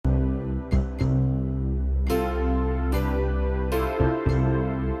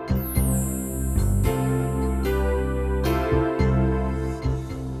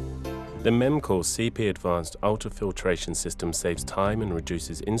The Memcor CP Advanced Ultrafiltration System saves time and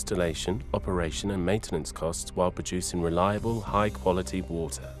reduces installation, operation and maintenance costs while producing reliable, high-quality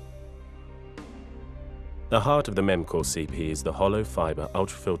water. The heart of the Memcor CP is the hollow fiber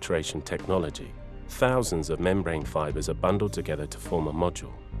ultrafiltration technology. Thousands of membrane fibers are bundled together to form a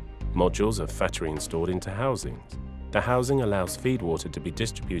module. Modules are factory installed into housings. The housing allows feed water to be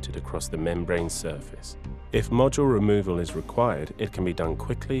distributed across the membrane surface. If module removal is required, it can be done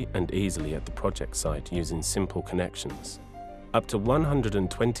quickly and easily at the project site using simple connections. Up to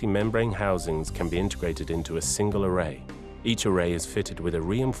 120 membrane housings can be integrated into a single array. Each array is fitted with a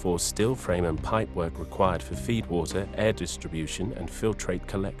reinforced steel frame and pipework required for feed water, air distribution and filtrate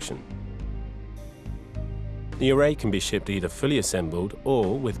collection. The array can be shipped either fully assembled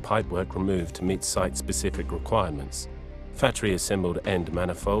or with pipework removed to meet site-specific requirements. Factory-assembled end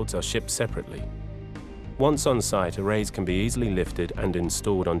manifolds are shipped separately. Once on site, arrays can be easily lifted and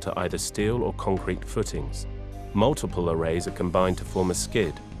installed onto either steel or concrete footings. Multiple arrays are combined to form a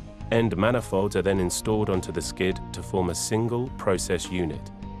skid. End manifolds are then installed onto the skid to form a single process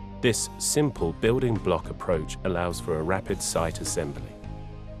unit. This simple building block approach allows for a rapid site assembly.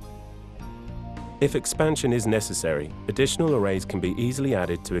 If expansion is necessary, additional arrays can be easily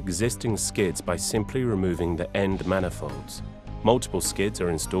added to existing skids by simply removing the end manifolds. Multiple skids are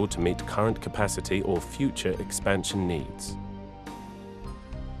installed to meet current capacity or future expansion needs.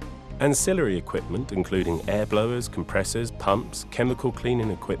 Ancillary equipment, including air blowers, compressors, pumps, chemical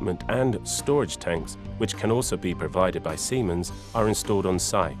cleaning equipment and storage tanks, which can also be provided by Siemens, are installed on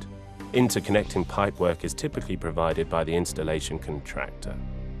site. Interconnecting pipework is typically provided by the installation contractor.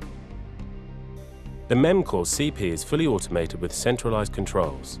 The Memcor CP is fully automated with centralized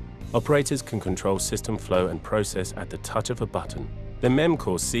controls. Operators can control system flow and process at the touch of a button. The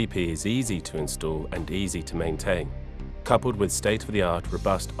Memcor CP is easy to install and easy to maintain. Coupled with state-of-the-art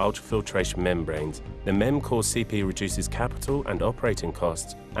robust ultrafiltration membranes, the Memcor CP reduces capital and operating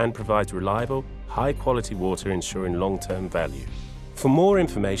costs and provides reliable, high-quality water ensuring long-term value. For more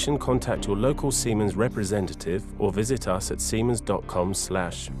information, contact your local Siemens representative or visit us at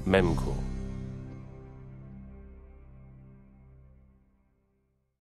siemens.com/Memcor.